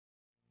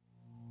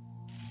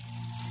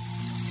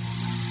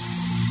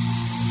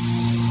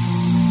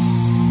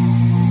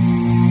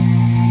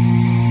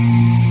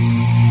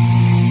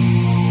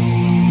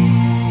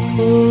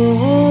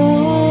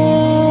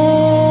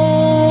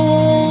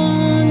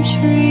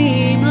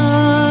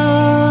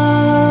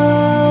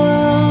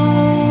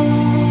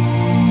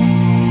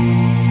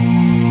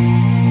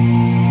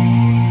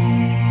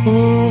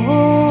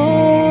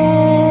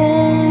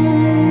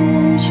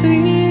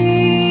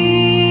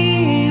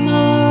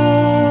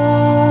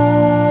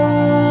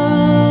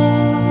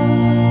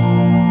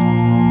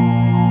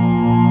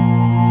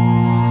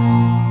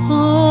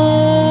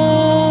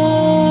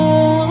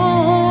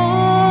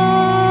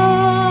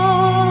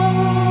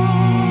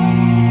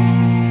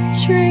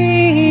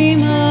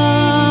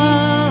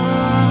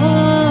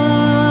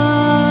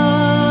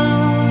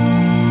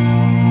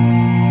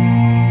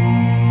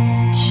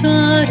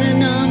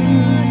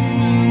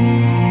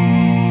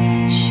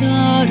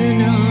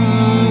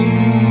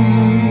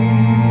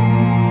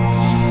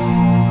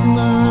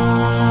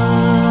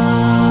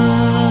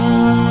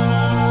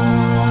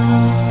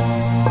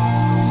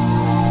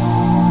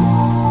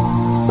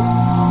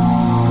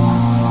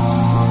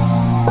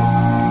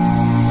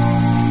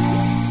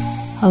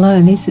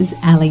Hello, this is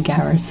Ali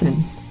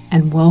Garrison,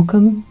 and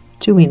welcome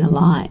to Inner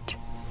Light.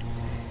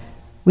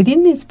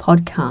 Within this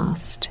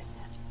podcast,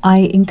 I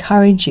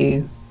encourage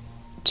you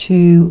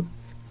to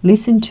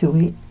listen to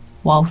it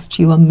whilst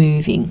you are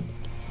moving.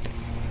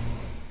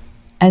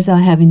 As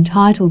I have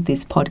entitled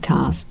this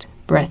podcast,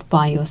 Breath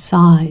by Your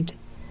Side,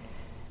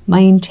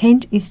 my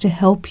intent is to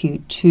help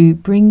you to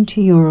bring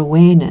to your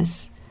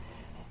awareness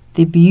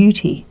the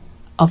beauty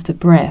of the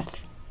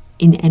breath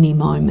in any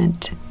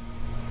moment.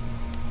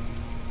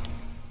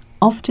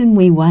 Often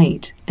we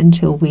wait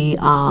until we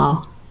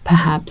are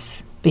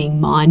perhaps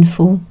being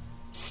mindful,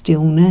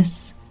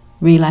 stillness,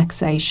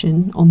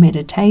 relaxation or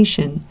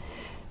meditation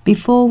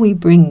before we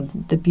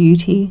bring the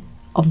beauty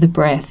of the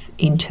breath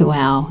into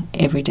our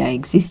everyday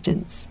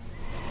existence.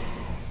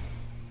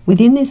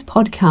 Within this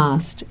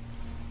podcast,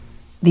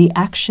 the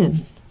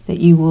action that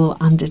you will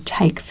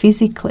undertake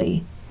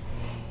physically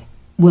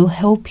will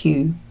help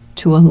you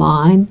to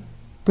align,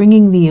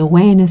 bringing the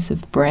awareness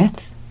of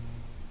breath,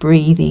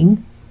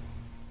 breathing,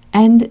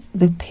 and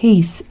the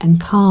peace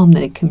and calm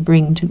that it can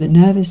bring to the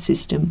nervous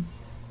system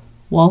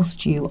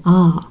whilst you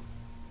are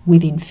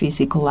within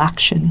physical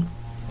action.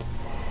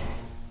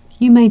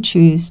 You may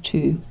choose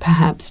to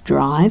perhaps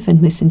drive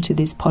and listen to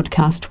this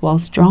podcast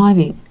whilst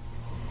driving.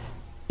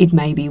 It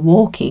may be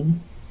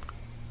walking,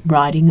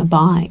 riding a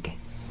bike.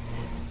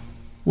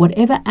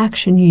 Whatever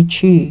action you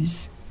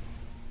choose,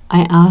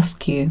 I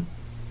ask you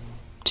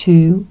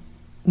to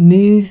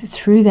move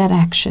through that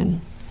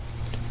action,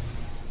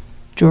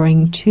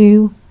 drawing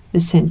to the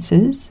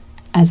senses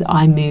as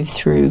I move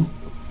through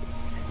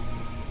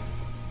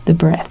the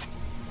breath.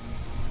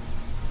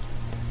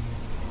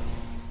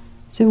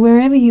 So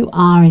wherever you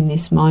are in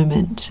this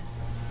moment,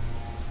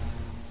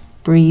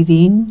 breathe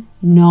in,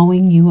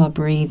 knowing you are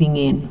breathing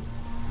in.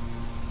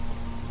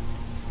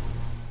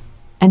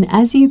 And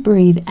as you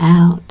breathe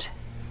out,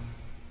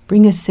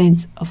 bring a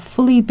sense of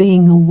fully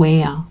being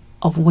aware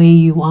of where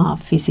you are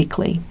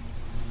physically.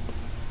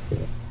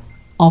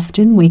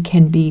 Often we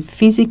can be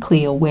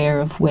physically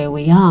aware of where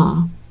we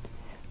are,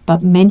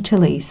 but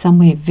mentally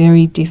somewhere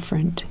very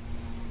different.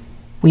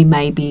 We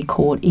may be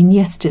caught in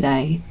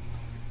yesterday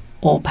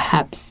or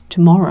perhaps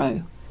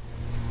tomorrow.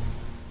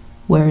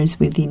 Whereas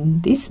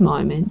within this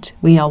moment,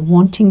 we are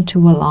wanting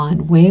to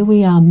align where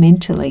we are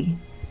mentally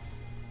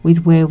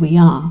with where we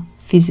are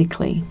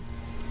physically.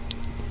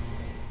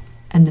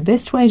 And the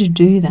best way to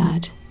do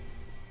that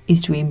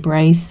is to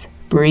embrace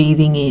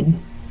breathing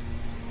in.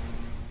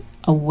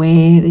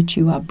 Aware that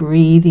you are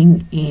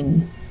breathing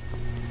in.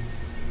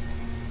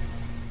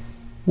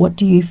 What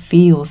do you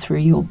feel through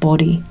your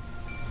body?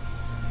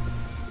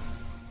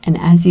 And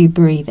as you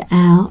breathe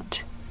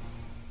out,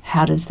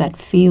 how does that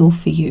feel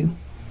for you?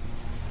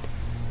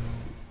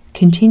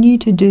 Continue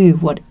to do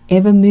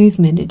whatever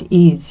movement it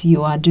is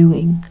you are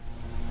doing.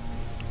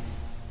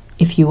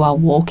 If you are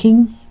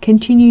walking,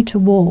 continue to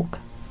walk.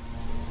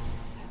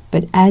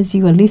 But as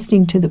you are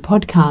listening to the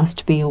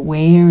podcast, be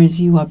aware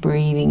as you are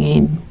breathing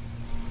in.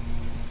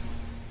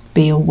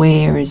 Be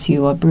aware as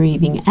you are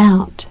breathing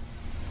out.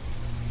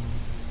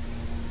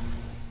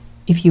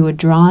 If you are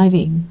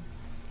driving,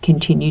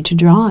 continue to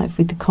drive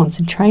with the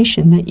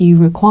concentration that you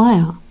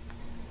require.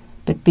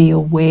 But be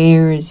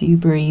aware as you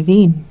breathe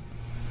in.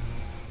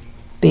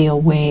 Be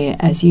aware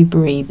as you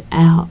breathe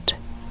out.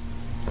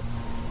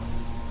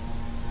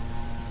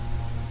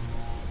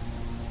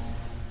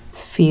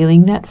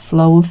 Feeling that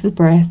flow of the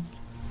breath.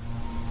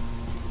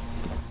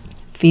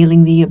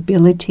 Feeling the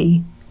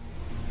ability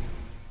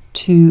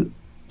to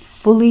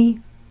fully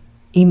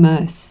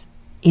immerse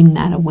in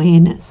that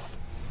awareness,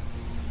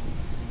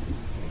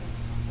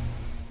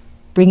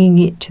 bringing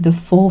it to the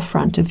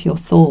forefront of your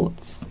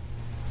thoughts.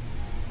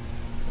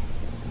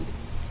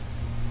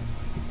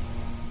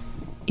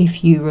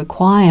 If you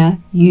require,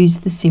 use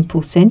the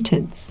simple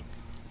sentence,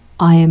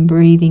 I am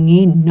breathing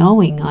in,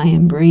 knowing I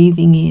am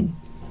breathing in.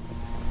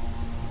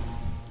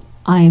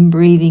 I am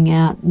breathing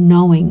out,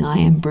 knowing I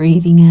am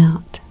breathing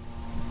out.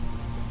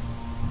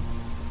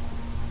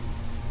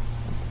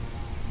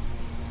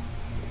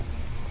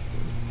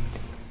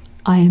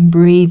 I am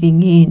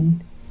breathing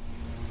in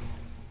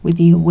with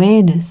the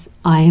awareness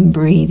I am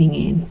breathing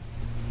in.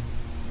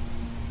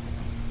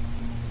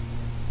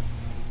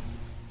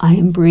 I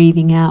am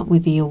breathing out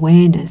with the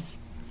awareness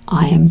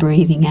I am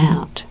breathing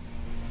out.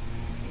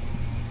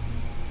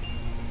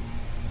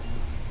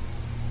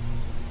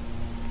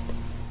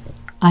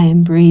 I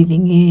am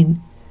breathing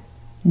in,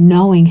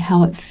 knowing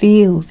how it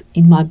feels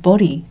in my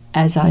body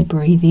as I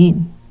breathe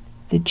in,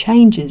 the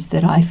changes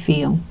that I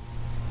feel.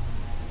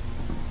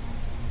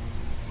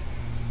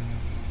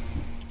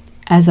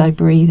 As I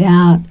breathe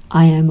out,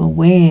 I am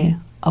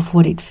aware of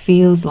what it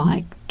feels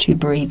like to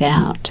breathe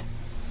out.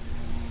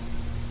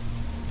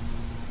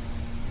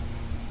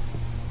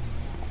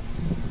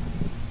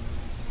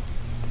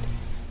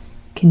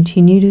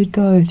 Continue to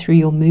go through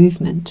your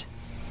movement,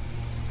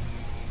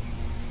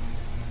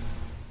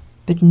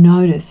 but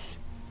notice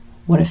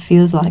what it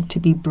feels like to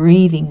be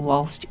breathing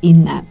whilst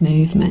in that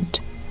movement.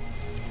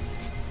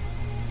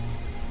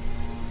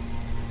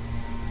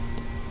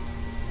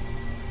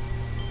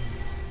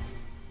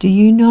 Do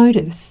you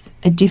notice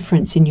a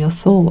difference in your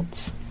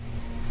thoughts?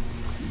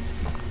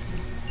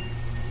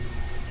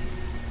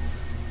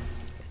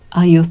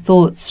 Are your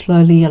thoughts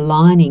slowly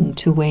aligning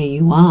to where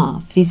you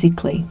are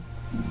physically?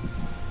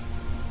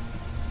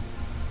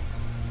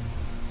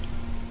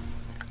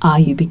 Are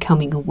you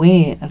becoming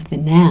aware of the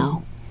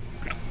now?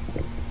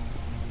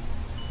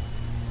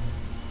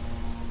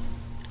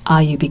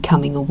 Are you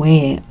becoming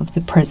aware of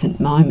the present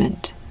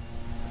moment?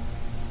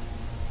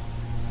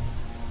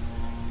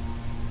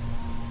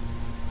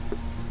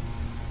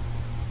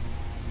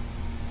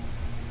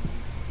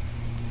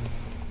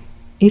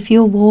 If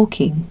you're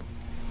walking,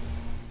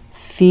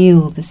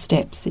 feel the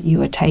steps that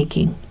you are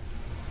taking.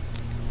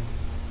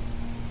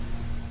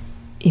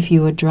 If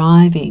you are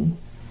driving,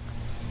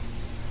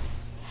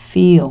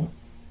 feel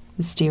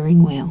the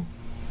steering wheel.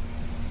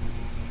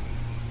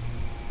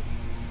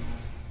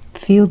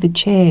 Feel the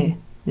chair,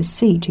 the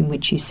seat in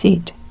which you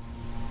sit.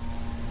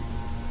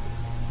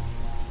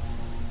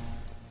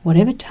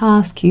 Whatever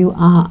task you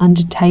are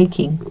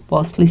undertaking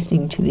whilst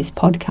listening to this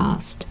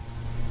podcast,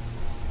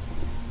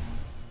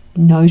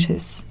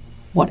 notice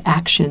what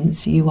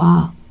actions you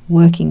are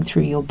working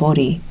through your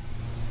body.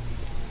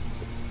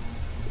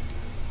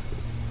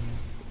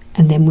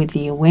 And then with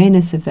the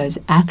awareness of those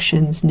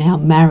actions, now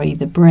marry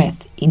the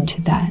breath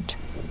into that.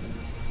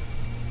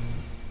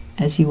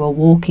 As you are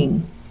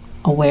walking,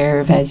 aware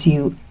of as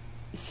you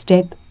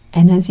step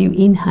and as you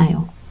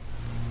inhale.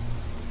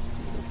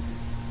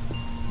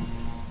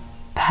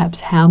 Perhaps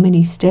how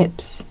many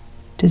steps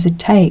does it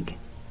take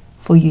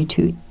for you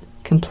to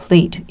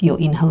complete your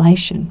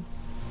inhalation?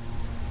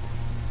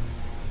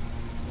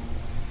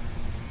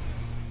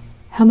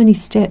 How many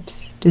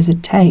steps does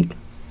it take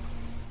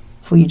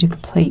for you to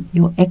complete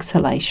your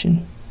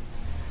exhalation?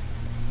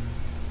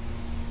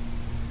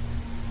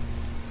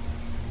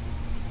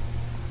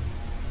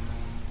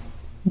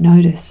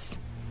 Notice,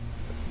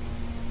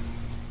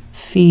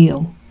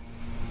 feel,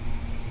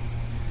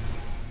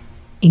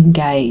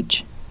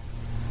 engage.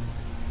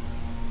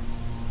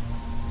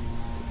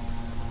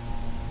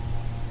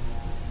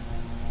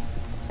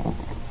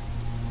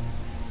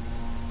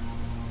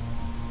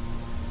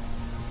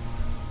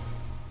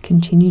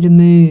 Continue to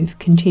move,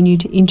 continue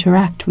to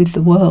interact with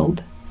the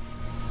world.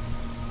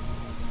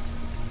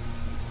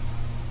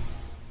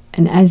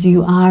 And as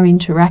you are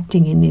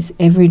interacting in this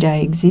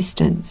everyday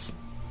existence,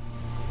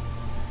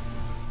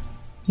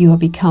 you are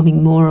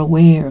becoming more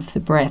aware of the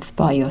breath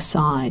by your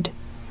side.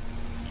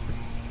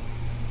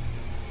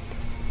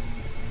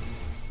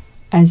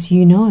 As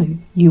you know,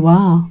 you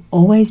are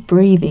always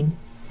breathing.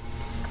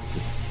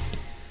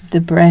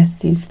 The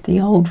breath is the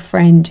old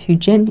friend who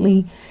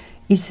gently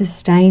is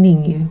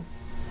sustaining you,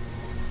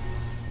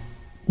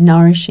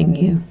 nourishing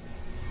you.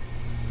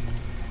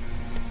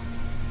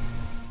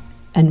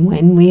 And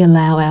when we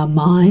allow our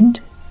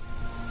mind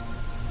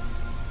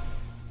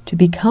to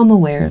become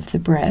aware of the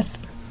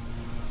breath,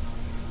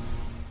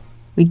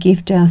 we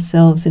gift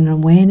ourselves an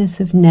awareness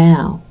of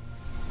now.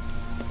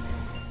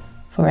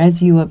 For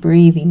as you are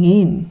breathing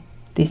in,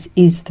 this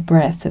is the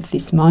breath of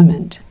this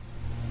moment.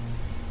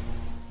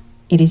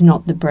 It is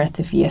not the breath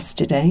of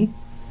yesterday.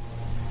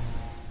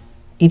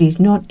 It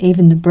is not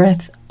even the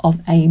breath of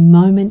a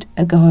moment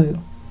ago.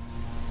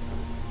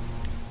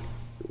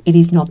 It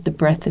is not the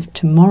breath of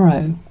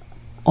tomorrow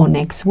or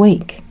next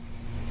week.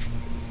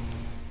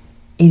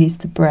 It is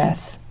the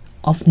breath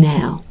of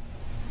now.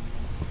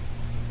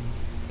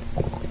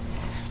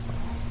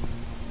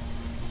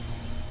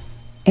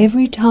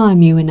 Every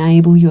time you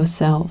enable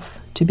yourself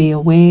to be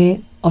aware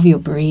of your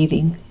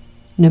breathing,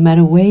 no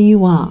matter where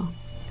you are,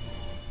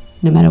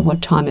 no matter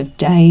what time of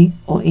day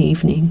or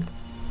evening,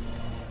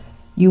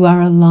 you are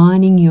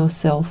aligning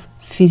yourself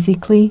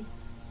physically,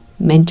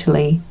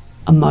 mentally,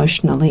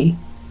 emotionally,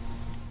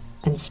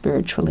 and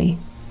spiritually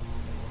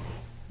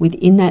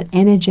within that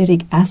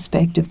energetic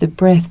aspect of the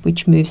breath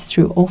which moves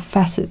through all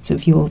facets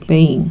of your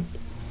being.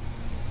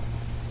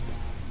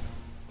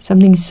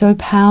 Something so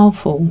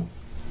powerful,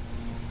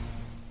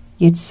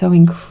 yet so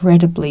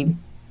incredibly,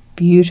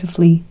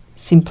 beautifully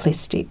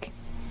simplistic.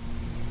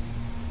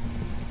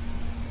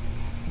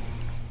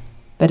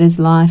 But as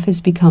life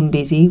has become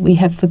busy, we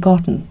have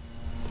forgotten.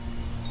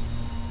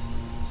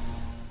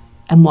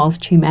 And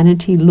whilst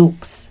humanity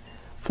looks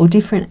for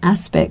different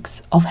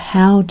aspects of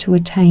how to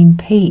attain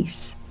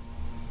peace,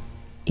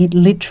 it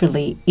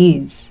literally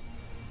is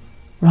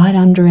right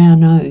under our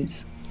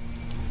nose.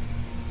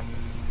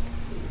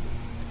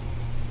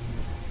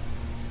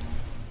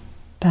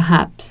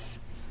 Perhaps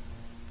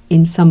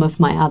in some of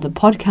my other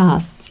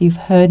podcasts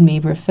you've heard me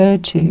refer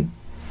to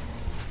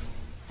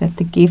that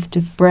the gift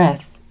of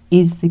breath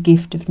is the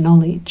gift of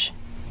knowledge.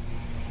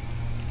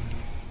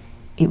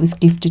 It was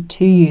gifted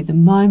to you the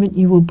moment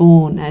you were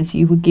born, as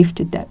you were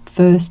gifted that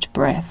first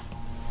breath.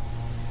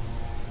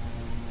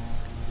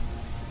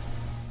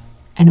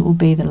 And it will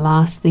be the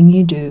last thing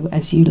you do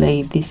as you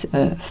leave this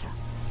earth.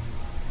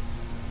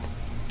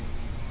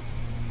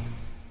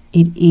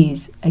 It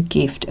is a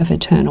gift of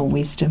eternal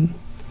wisdom.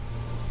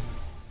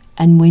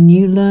 And when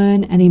you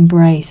learn and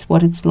embrace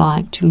what it's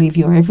like to live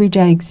your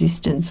everyday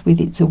existence with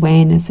its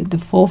awareness at the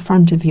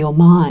forefront of your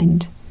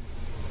mind,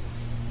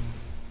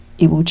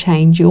 it will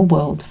change your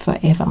world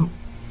forever.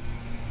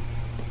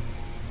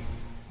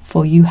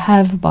 For you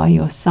have by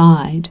your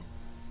side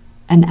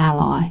an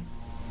ally,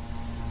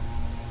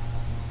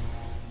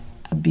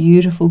 a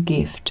beautiful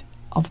gift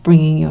of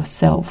bringing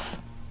yourself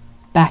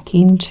back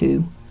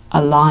into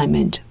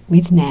alignment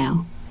with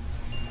now.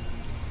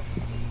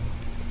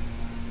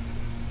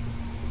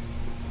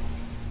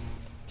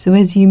 So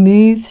as you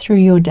move through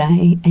your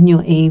day and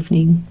your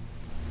evening,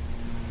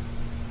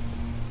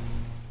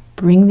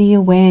 bring the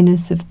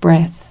awareness of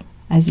breath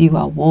as you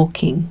are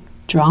walking,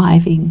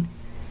 driving,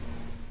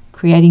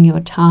 creating your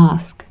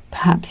task,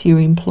 perhaps your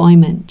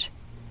employment,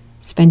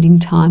 spending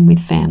time with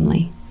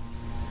family.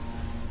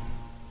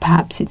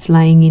 Perhaps it's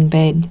laying in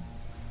bed,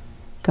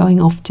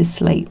 going off to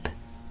sleep,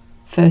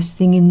 first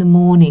thing in the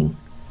morning.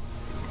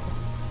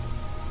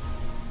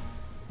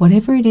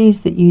 Whatever it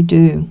is that you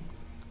do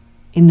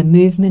in the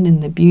movement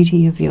and the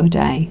beauty of your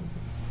day,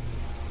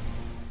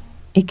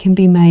 it can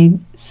be made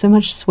so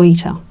much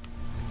sweeter,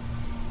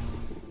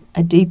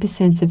 a deeper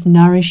sense of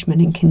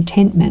nourishment and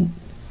contentment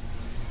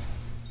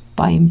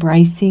by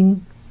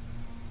embracing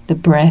the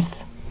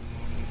breath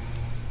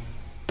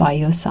by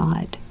your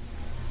side.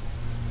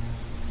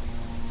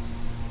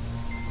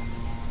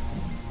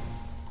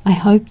 I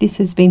hope this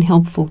has been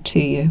helpful to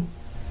you.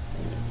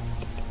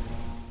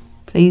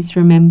 Please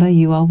remember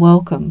you are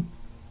welcome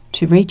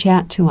to reach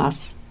out to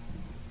us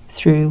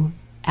through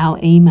our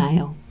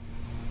email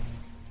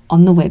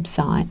on the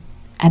website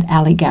at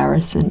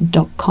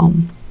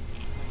aligarrison.com.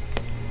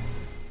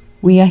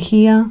 We are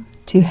here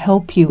to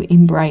help you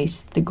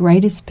embrace the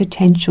greatest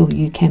potential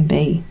you can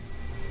be.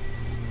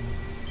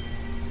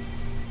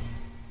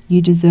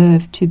 You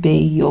deserve to be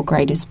your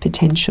greatest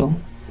potential.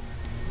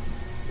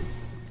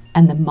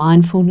 And the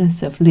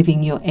mindfulness of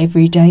living your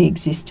everyday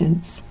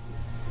existence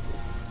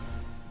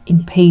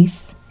in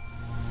peace,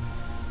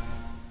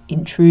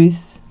 in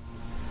truth,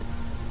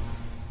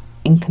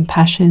 in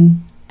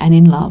compassion, and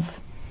in love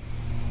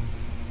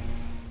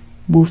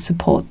will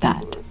support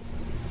that.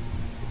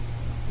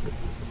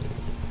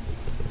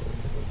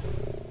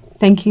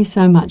 Thank you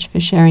so much for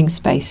sharing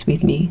space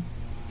with me.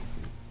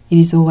 It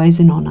is always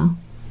an honour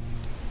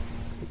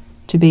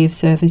to be of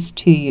service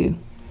to you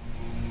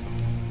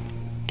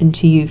and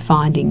to you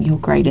finding your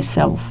greater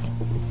self.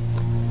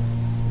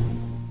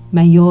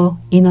 May your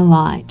inner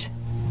light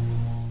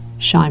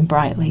shine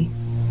brightly.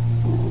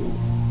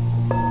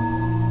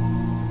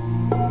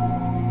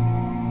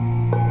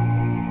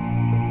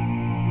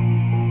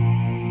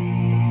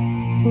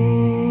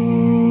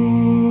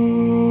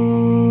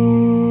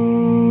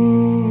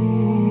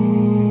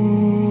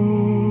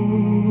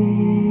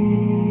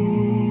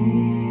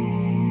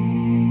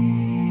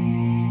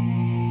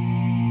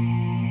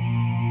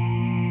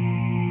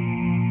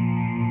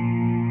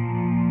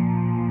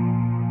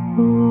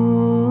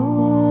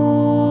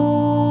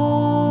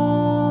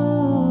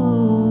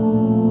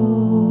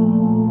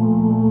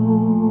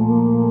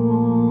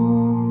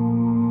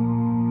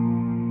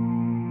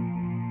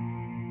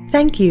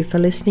 Thank you for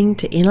listening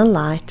to Inner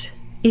Light.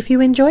 If you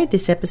enjoyed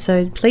this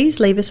episode, please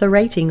leave us a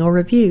rating or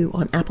review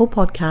on Apple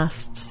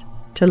Podcasts.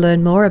 To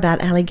learn more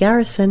about Ali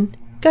Garrison,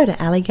 go to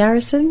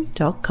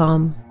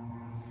aligarrison.com.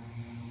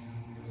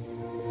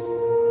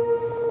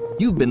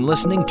 You've been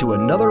listening to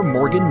another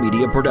Morgan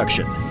Media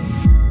production.